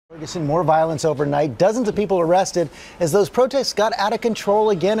Ferguson, more violence overnight, dozens of people arrested as those protests got out of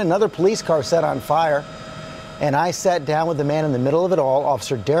control again. Another police car set on fire. And I sat down with the man in the middle of it all,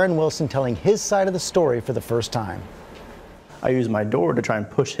 Officer Darren Wilson, telling his side of the story for the first time. I used my door to try and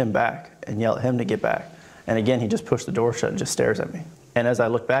push him back and yell at him to get back. And again, he just pushed the door shut and just stares at me. And as I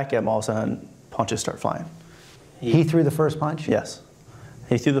look back at him, all of a sudden, punches start flying. He threw the first punch? Yes.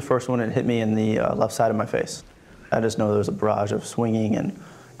 He threw the first one and hit me in the left side of my face. I just know there was a barrage of swinging and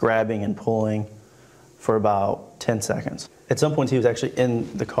grabbing and pulling for about 10 seconds. At some point, he was actually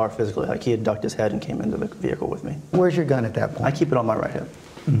in the car physically, like he had ducked his head and came into the vehicle with me. Where's your gun at that point? I keep it on my right hip.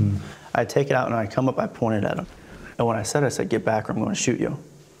 Mm-hmm. I take it out and I come up, I pointed at him. And when I said, get back or I'm going to shoot you.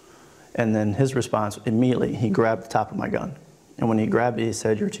 And then his response, immediately, he grabbed the top of my gun. And when he grabbed it, he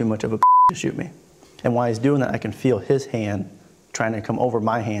said, "You're too much of a to shoot me." And while he's doing that, I can feel his hand trying to come over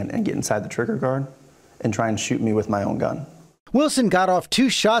my hand and get inside the trigger guard and try and shoot me with my own gun. Wilson got off 2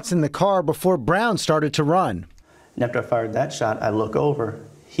 shots in the car before Brown started to run. And after I fired that shot, I look over.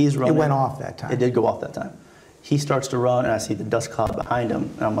 He's running. It went off that time. It did go off that time. He starts to run, and I see the dust cloud behind him,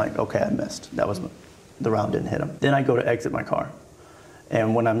 and I'm like, okay, I missed. That was the round didn't hit him. Then I go to exit my car.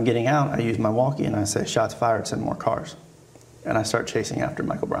 And when I'm getting out, I use my walkie, and I say, "Shots fired, send more cars." And I start chasing after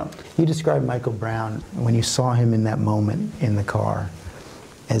Michael Brown. You described Michael Brown, when you saw him in that moment in the car,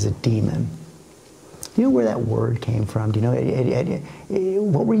 as a demon. Do you know where that word came from? Do you know,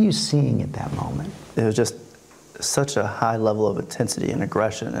 what were you seeing at that moment? It was just such a high level of intensity and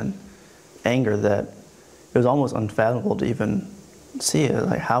aggression and anger that it was almost unfathomable to even see it.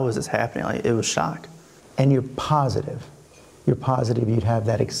 Like, how is this happening? Like, it was shock. And you're positive you'd have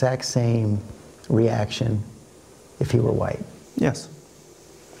that exact same reaction if he were white? Yes.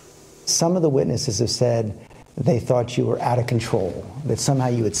 Some of the witnesses have said they thought you were out of control, that somehow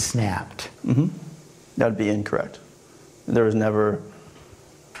you had snapped. Mm-hmm. That would be incorrect. There was never,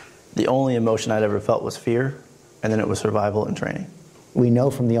 the only emotion I'd ever felt was fear, and then it was survival and training. We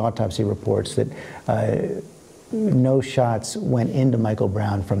know from the autopsy reports that no shots went into Michael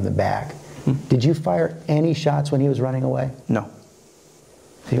Brown from the back. Mm-hmm. Did you fire any shots when he was running away? No.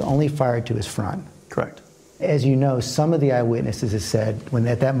 So you only fired to his front? Correct. As you know, some of the eyewitnesses have said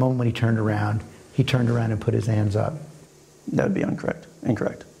at that moment when he turned around and put his hands up. That would be incorrect.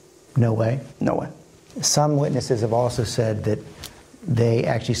 Incorrect. No way? No way. Some witnesses have also said that they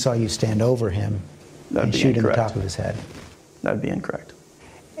actually saw you stand over him and shoot in the top of his head. That would be incorrect.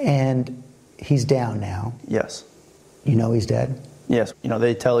 And he's down now. Yes. You know he's dead? Yes. You know,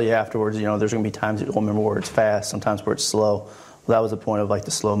 they tell you afterwards, you know, there's going to be times you don't remember where it's fast, sometimes where it's slow. Well, that was the point of like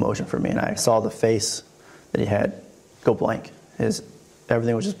the slow motion for me, and I saw the face that he had go blank.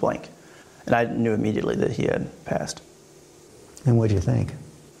 Everything was just blank. And I knew immediately that he had passed. And what did you think?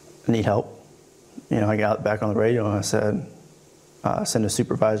 I need help. You know, I got back on the radio and I said, send a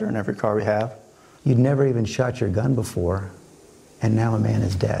supervisor in every car we have. You'd never even shot your gun before, and now a man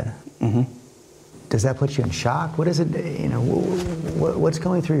is dead. Mm-hmm. Does that put you in shock? What is it, you know, what's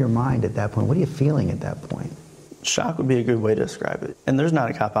going through your mind at that point? What are you feeling at that point? Shock would be a good way to describe it. And there's not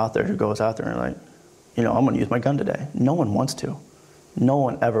a cop out there who goes out there and like, you know, I'm going to use my gun today. No one wants to. No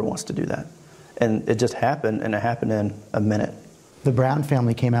one ever wants to do that. And it just happened, and it happened in a minute. The Brown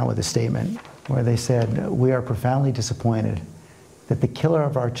family came out with a statement where they said, "We are profoundly disappointed that the killer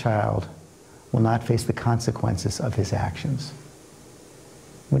of our child will not face the consequences of his actions."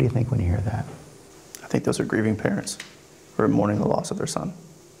 What do you think when you hear that? I think those are grieving parents who are mourning the loss of their son.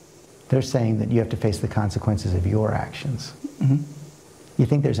 They're saying that you have to face the consequences of your actions. Mm-hmm. You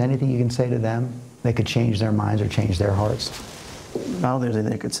think there's anything you can say to them that could change their minds or change their hearts? I don't think there's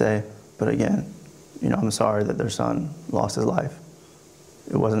anything they could say, but again, you know, I'm sorry that their son lost his life.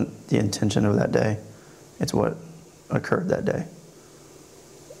 It wasn't the intention of that day. It's what occurred that day.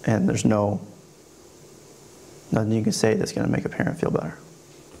 And there's nothing you can say that's going to make a parent feel better.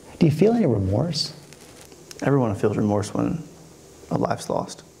 Do you feel any remorse? Everyone feels remorse when a life's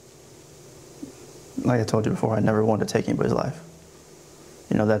lost. Like I told you before, I never wanted to take anybody's life.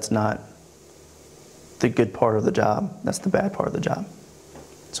 You know, that's not the good part of the job. That's the bad part of the job.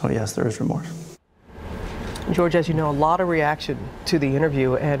 So yes, there is remorse. George, as you know, a lot of reaction to the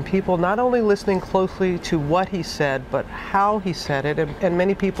interview, and people not only listening closely to what he said, but how he said it, and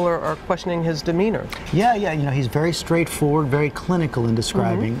many people are questioning his demeanor. Yeah, you know, he's very straightforward, very clinical in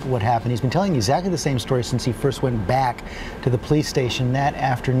describing what happened. He's been telling exactly the same story since he first went back to the police station that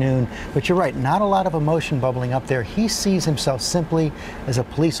afternoon. But you're right, not a lot of emotion bubbling up there. He sees himself simply as a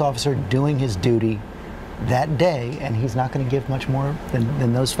police officer doing his duty that day, and he's not going to give much more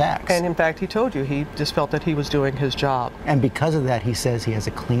than those facts. And in fact, he told you he just felt that he was doing his job. And because of that, he says he has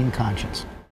a clean conscience.